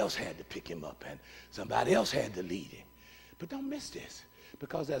 Somebody else had to pick him up, and somebody else had to lead him. But don't miss this,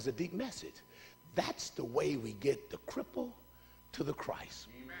 because there's a deep message. That's the way we get the cripple to the Christ.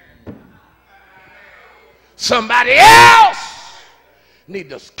 Amen. Somebody else need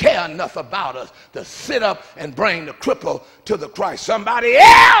to care enough about us to sit up and bring the cripple to the Christ. Somebody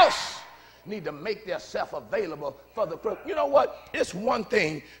else need to make themselves available for the cripple. You know what? It's one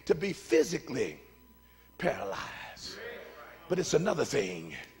thing to be physically paralyzed. But it's another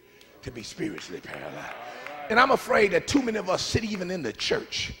thing to be spiritually paralyzed. And I'm afraid that too many of us sit even in the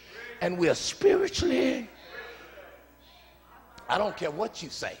church and we're spiritually, I don't care what you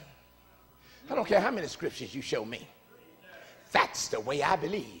say. I don't care how many scriptures you show me. That's the way I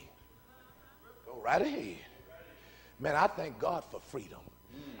believe. Go right ahead. Man, I thank God for freedom.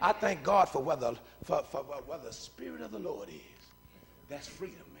 I thank God for where the Spirit of the Lord is. That's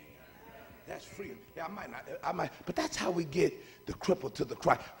freedom. That's freedom. Yeah, I might, but that's how we get the cripple to the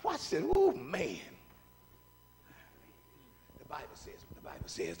Christ. Watch this. Oh, man. The Bible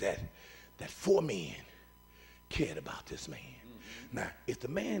says that 4 men cared about this man. Now, if the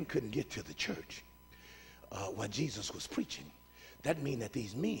man couldn't get to the church while Jesus was preaching, that means that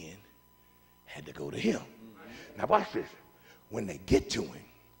these men had to go to him. Now, watch this. When they get to him,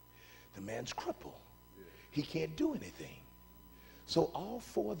 the man's crippled. He can't do anything. So all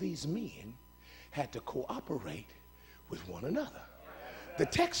 4 of these men had to cooperate with one another. The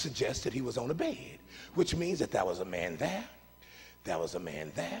text suggests that he was on a bed, which means that there was a man there, there was a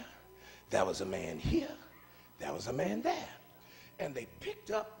man there, there was a man here, There was a man there. And they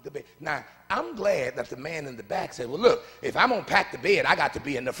picked up the bed. Now, I'm glad that the man in the back said, well, look, if I'm going to pack the bed, I got to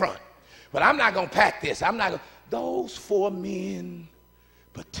be in the front. But I'm not going to pack this. I'm not going to. Those 4 men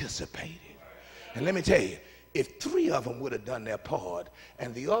participated. And let me tell you, if 3 of them would have done their part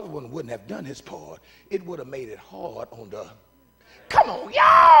and the other one wouldn't have done his part, it would have made it hard on the, come on,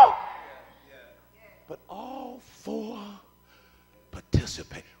 y'all! But all 4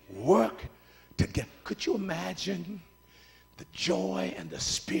 participate, work together. Could you imagine the joy and the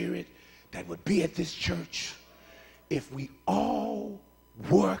spirit that would be at this church if we all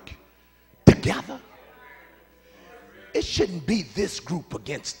work together? It shouldn't be this group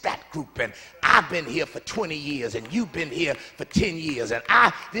against that group, and I've been here for 20 years and you've been here for 10 years and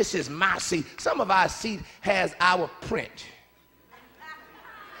this is my seat. Some of our seat has our print.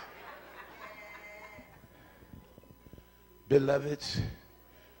 Beloveds,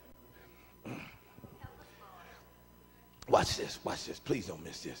 watch this, watch this. Please don't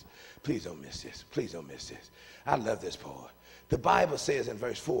miss this. Please don't miss this. Please don't miss this. I love this part. The Bible says in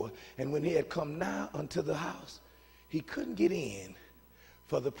verse 4, and when he had come nigh unto the house, he couldn't get in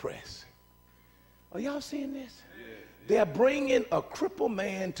for the press. Are y'all seeing this? They're bringing a crippled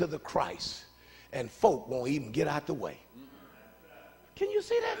man to the Christ, and folk won't even get out the way. Can you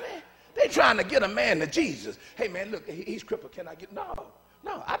see that, man? They're trying to get a man to Jesus. Hey, man, look, he's crippled. Can I get? No,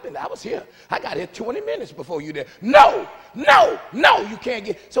 I was here. I got here 20 minutes before you there. No, you can't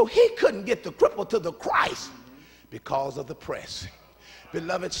get. So he couldn't get the cripple to the Christ because of the press.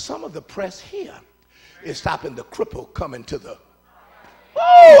 Beloved, some of the press here is stopping the cripple coming to the.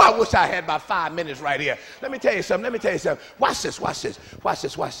 Oh, I wish I had about 5 minutes right here. Let me tell you something. Watch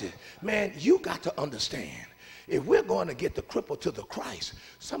this. Man, you got to understand, if we're going to get the cripple to the Christ,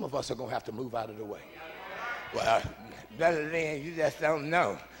 some of us are going to have to move out of the way. Well, Brother Lynn, you just don't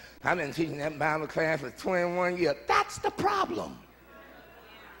know. I've been teaching that Bible class for 21 years. That's the problem.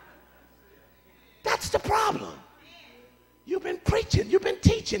 That's the problem. You've been preaching. You've been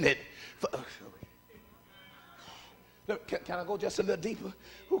teaching it. Can I go just a little deeper?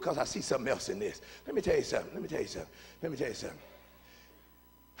 Because I see something else in this. Let me tell you something.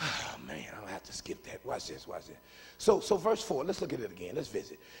 Oh, man, I'll have to skip that. Watch this. So verse 4, let's look at it again. Let's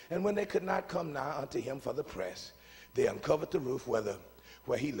visit. And when they could not come nigh unto him for the press, they uncovered the roof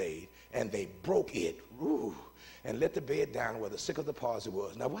where he laid, and they broke it, and let the bed down where the sick of the palsy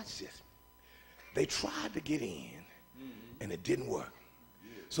was. Now watch this. They tried to get in, and it didn't work.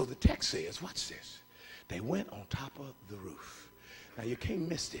 So the text says, watch this. They went on top of the roof. Now you can't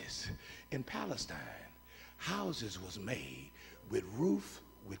miss this. In Palestine, houses was made with roof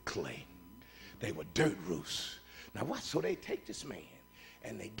with clay. They were dirt roofs. Now watch, so they take this man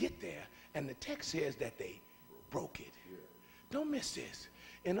and they get there, and the text says that they broke it. Don't miss this.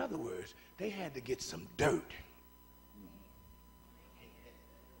 In other words, they had to get some dirt.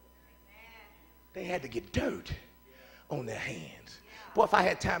 They had to get dirt on their hands. Boy, if I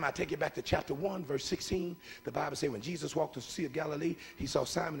had time, I'd take you back to chapter 1, verse 16. The Bible says when Jesus walked the Sea of Galilee, he saw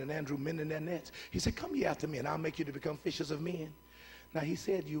Simon and Andrew mending their nets. He said, come ye after me, and I'll make you to become fishers of men. Now, he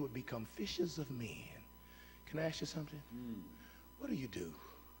said you would become fishers of men. Can I ask you something? What do you do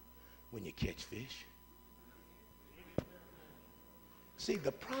when you catch fish? See,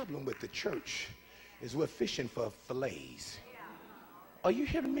 the problem with the church is we're fishing for fillets. Are you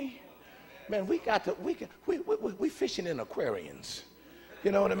hearing me? Man, we fishing in aquariums.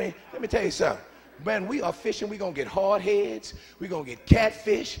 You know what I mean? Let me tell you something. Man, we are fishing. We're going to get hard heads. We're going to get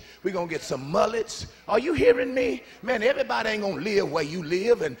catfish. We're going to get some mullets. Are you hearing me? Man, everybody ain't going to live where you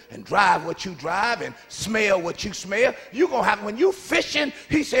live and drive what you drive and smell what you smell. You're going to have, when you fishing,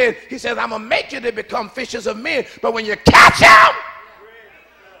 he says, I'm going to make you to become fishers of men. But when you catch them,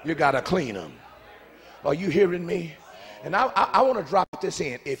 you got to clean them. Are you hearing me? And I want to drop this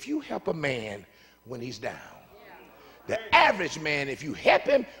in. If you help a man when he's down, the average man, if you help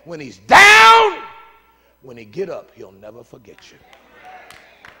him when he's down, when he get up, he'll never forget you.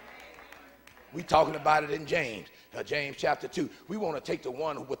 We talking about it in James, James chapter 2. We want to take the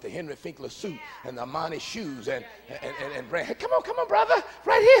one with the Henry Finkler suit and the Armani shoes and brand. Hey, come on, brother,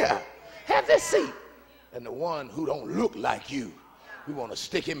 right here. Have this seat. And the one who don't look like you, we want to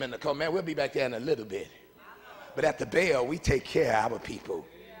stick him in the car. Man, we'll be back there in a little bit. But at the Bell, we take care of our people.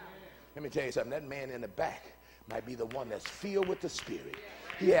 Let me tell you something. That man in the back might be the one that's filled with the Spirit.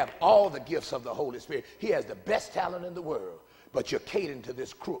 He has all the gifts of the Holy Spirit. He has the best talent in the world. But you're catering to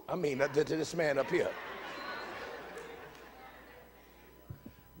this crew. To this man up here.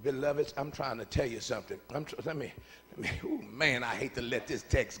 Beloveds, I'm trying to tell you something. Man, I hate to let this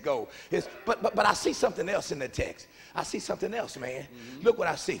text go. But I see something else in the text. I see something else, man. Look what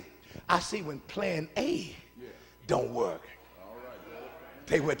I see. I see when plan A don't work.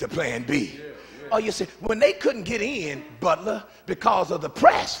 They went to plan B. Oh, you see, when they couldn't get in, Butler, because of the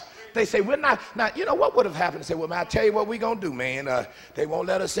press, they say, we're not, you know what would have happened? They say, well, man, I tell you what we're going to do, man. They won't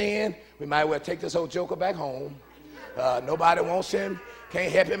let us in. We might well take this old joker back home. Nobody wants him.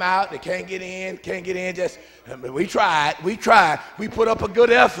 Can't help him out. They can't get in. Just, we tried. We put up a good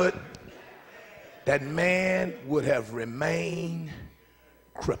effort. That man would have remained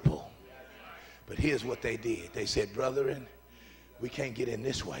crippled. But here's what they did. They said, brethren, we can't get in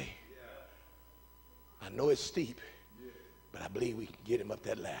this way. I know it's steep, but I believe we can get him up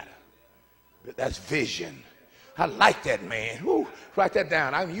that ladder. That's vision. I like that, man. Woo, write that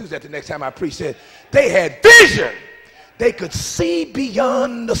down. I'm going to use that the next time I preach. Said they had vision. They could see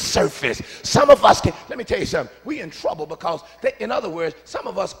beyond the surface. Some of us can. Let me tell you something. We in trouble because, in other words, some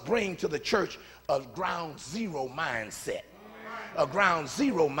of us bring to the church a ground zero mindset. A ground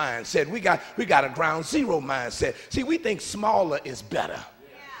zero mindset. We got a ground zero mindset. See, we think smaller is better.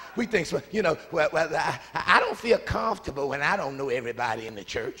 We think, you know, I don't feel comfortable when I don't know everybody in the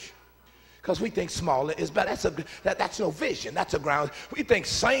church. Because we think smaller is better. That's no vision. That's a ground. We think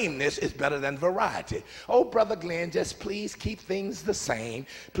sameness is better than variety. Oh, Brother Glenn, just please keep things the same.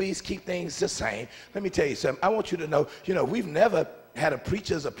 Please keep things the same. Let me tell you something. I want you to know, we've never had a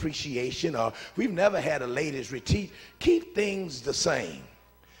preacher's appreciation, or we've never had a ladies' retreat. Keep things the same,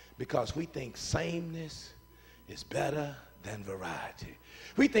 because we think sameness is better than variety.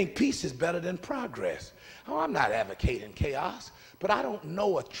 We think peace is better than progress. Oh, I'm not advocating chaos, but I don't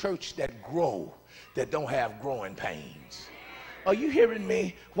know a church that don't have growing pains. Are you hearing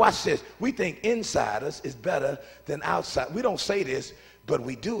me? Watch this. We think insiders is better than outside. We don't say this, but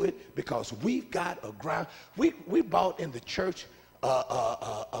we do it because we've got a ground. We bought in the church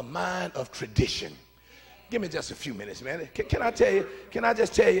a mind of tradition. Give me just a few minutes, man. Can I tell you? Can I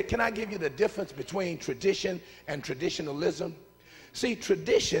just tell you? Can I give you the difference between tradition and traditionalism? See,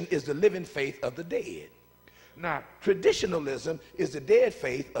 tradition is the living faith of the dead. Now, traditionalism is the dead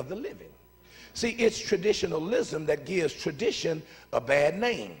faith of the living. See, it's traditionalism that gives tradition a bad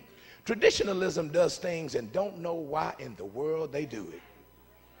name. Traditionalism does things and don't know why in the world they do it.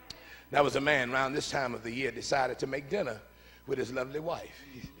 There was a man around this time of the year decided to make dinner with his lovely wife.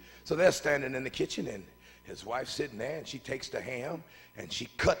 So they're standing in the kitchen, and his wife's sitting there, and she takes the ham and she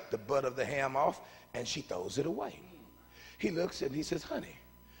cut the butt of the ham off and she throws it away. He looks and he says, honey,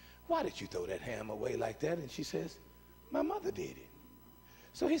 why did you throw that ham away like that? And she says, my mother did it.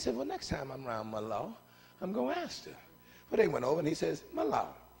 So he said, well, next time I'm around my law, I'm going to ask her. Well, they went over and he says, my law,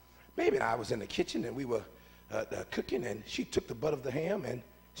 baby and I was in the kitchen and we were cooking, and she took the butt of the ham and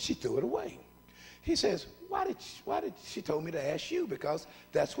she threw it away. He says, why did she told me to ask you, because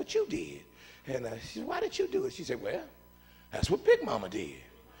that's what you did. And she said, why did you do it? She said, well, that's what Big Mama did.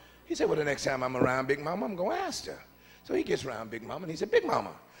 He said, well, the next time I'm around Big Mama, I'm going to ask her. So he gets around Big Mama and he said, Big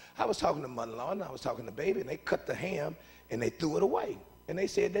Mama, I was talking to mother-in-law and I was talking to baby, and they cut the ham and they threw it away. And they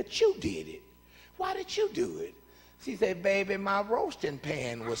said that you did it. Why did you do it? She said, baby, my roasting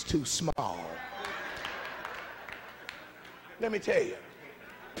pan was too small. Let me tell you,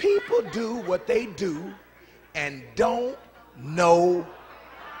 people do what they do and don't know.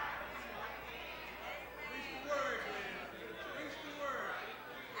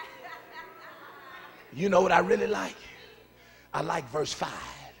 You know what I really like? I like verse 5.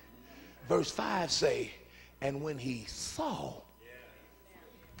 Verse 5 say, and when he saw,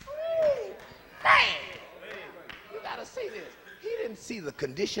 man, you gotta see this. He didn't see the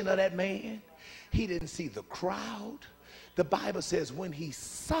condition of that man. He didn't see the crowd. The Bible says when he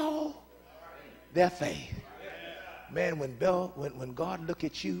saw their faith. Man, when God look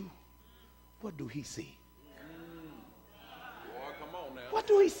at you, what do he see? What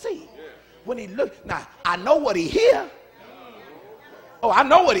do he see? When he look, now I know what he hear. Oh, I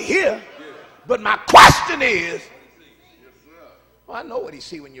know what he hear. But my question is, well, I know what he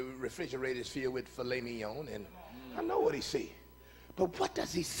see when your refrigerator is filled with filet mignon, and I know what he see. But what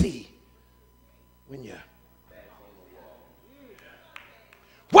does he see when you?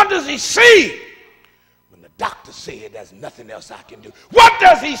 What does he see when the doctor said there's nothing else I can do? What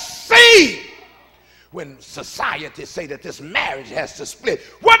does he see when society say that this marriage has to split?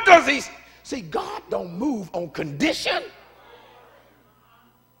 What does he see? God don't move on condition.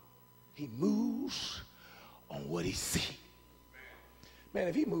 He moves on what he see. Man,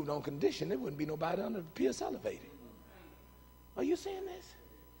 if he moved on condition, there wouldn't be nobody under the Pierce elevator. Are you seeing this?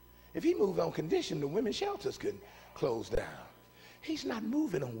 If he moved on condition, the women's shelters could close down. He's not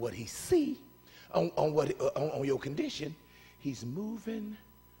moving on what he see, on your condition. He's moving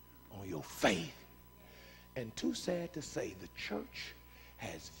on your faith. And too sad to say, the church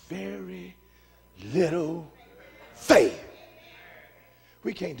has very little faith.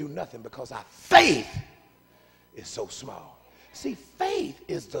 We can't do nothing because our faith is so small. See, faith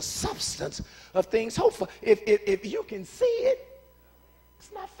is the substance of things hoped for. If you can see it,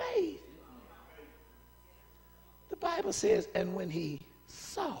 it's not faith. The Bible says, and when he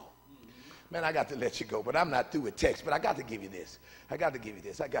saw. Man, I got to let you go, but I'm not through with text, but I got to give you this. I got to give you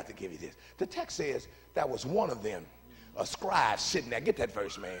this. I got to give you this. The text says that was one of them, a scribe sitting there. Get that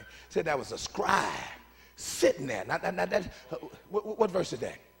verse, man. It said that was a scribe sitting there. What verse is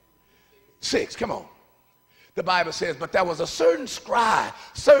that? 6. Come on. The Bible says, but there was a certain scribe,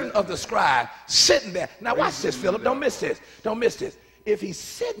 certain of the scribe sitting there. Now watch this, Philip. Don't miss this. Don't miss this. If he's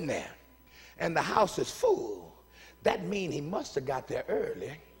sitting there and the house is full, that means he must have got there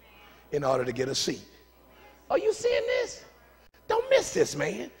early in order to get a seat. Are you seeing this? Don't miss this,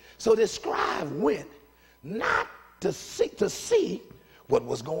 man. So this scribe went not to see what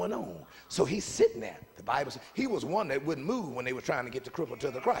was going on. So he's sitting there. The Bible says he was one that wouldn't move when they were trying to get the cripple to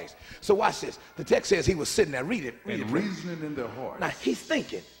the Christ. So watch this. The text says he was sitting there. Read it. And reasoning in their hearts. Now he's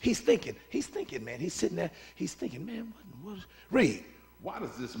thinking, man. He's sitting there. He's thinking, man, what? Read. Why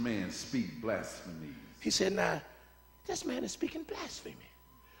does this man speak blasphemies? He said, now, this man is speaking blasphemy.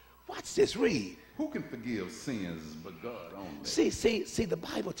 Watch this. Read. Who can forgive sins but God only? See, the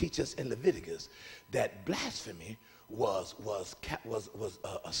Bible teaches in Leviticus that blasphemy was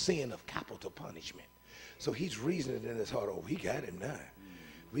a sin of capital punishment. So he's reasoning in his heart, oh, we got him now.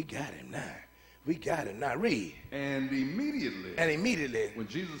 We got him now. We got him now. Read. And immediately, when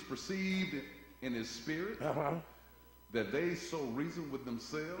Jesus perceived in his spirit that they so reasoned with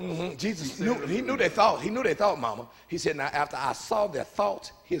themselves, Jesus knew their thought. He knew their thought, mama. He said, now after I saw their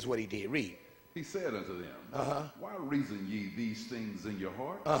thoughts, here's what he did. Read. He said unto them, why reason ye these things in your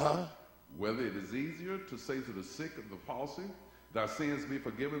heart? Whether it is easier to say to the sick of the palsy, thy sins be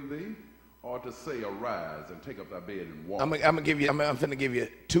forgiven thee, or to say, arise and take up thy bed and walk. I'm going to give you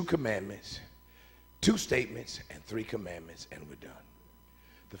 2 commandments, 2 statements, and 3 commandments, and we're done.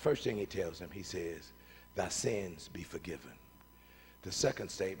 The first thing he tells them, he says, thy sins be forgiven. The second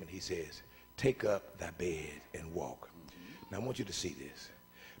statement, he says, take up thy bed and walk. Now I want you to see this.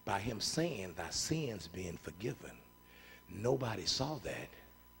 By him saying thy sins being forgiven, nobody saw that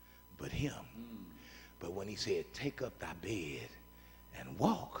but him. But when he said, take up thy bed and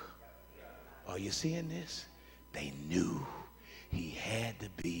walk, are you seeing this? They knew he had to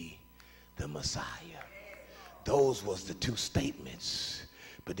be the Messiah. Those was the 2 statements.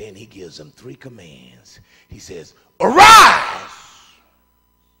 But then he gives them 3 commands. He says, arise,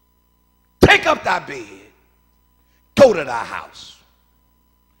 take up thy bed, go to thy house.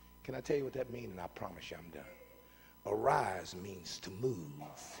 Can I tell you what that means? And I promise you I'm done. Arise means to move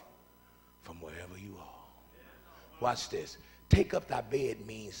from wherever you are. Watch this. Take up thy bed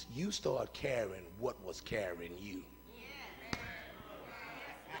means you start carrying what was carrying you.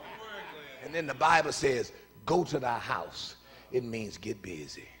 And then the Bible says, go to thy house. It means get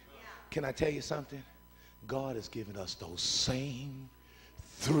busy. Can I tell you something? God has given us those same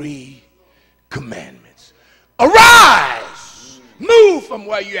 3 commandments. Arise! Move from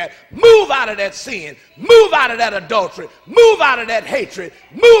where you're at. Move out of that sin. Move out of that adultery. Move out of that hatred.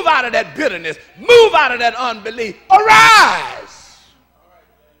 Move out of that bitterness. Move out of that unbelief. Arise!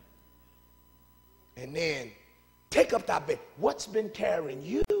 And then take up thy bed. What's been carrying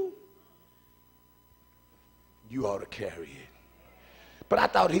you? You ought to carry it. But I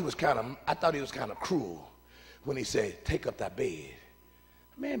thought he was kind of cruel when he said, take up thy bed.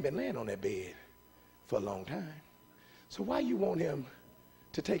 Man been laying on that bed for a long time. So why you want him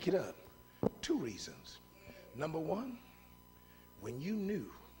to take it up? 2 reasons. Number 1, when you knew,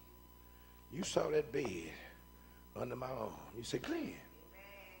 you saw that bed under my arm. You said, Glenn,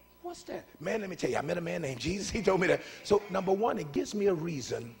 what's that? Man, let me tell you, I met a man named Jesus. He told me that. So number 1, it gives me a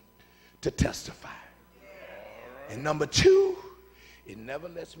reason to testify. And number 2, it never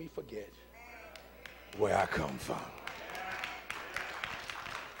lets me forget where I come from.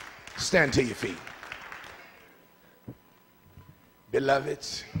 Stand to your feet.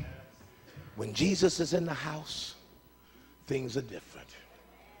 Beloveds, when Jesus is in the house, things are different.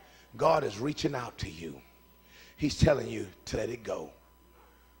 God is reaching out to you. He's telling you to let it go.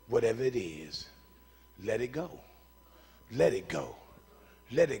 Whatever it is, let it go. Let it go.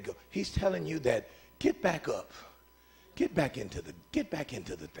 Let it go. He's telling you that get back up. Get back into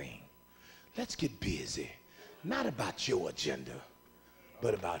the thing. Let's get busy. Not about your agenda,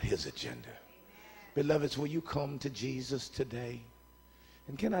 but about his agenda. Beloveds, will you come to Jesus today?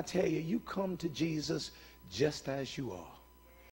 And can I tell you, you come to Jesus just as you are.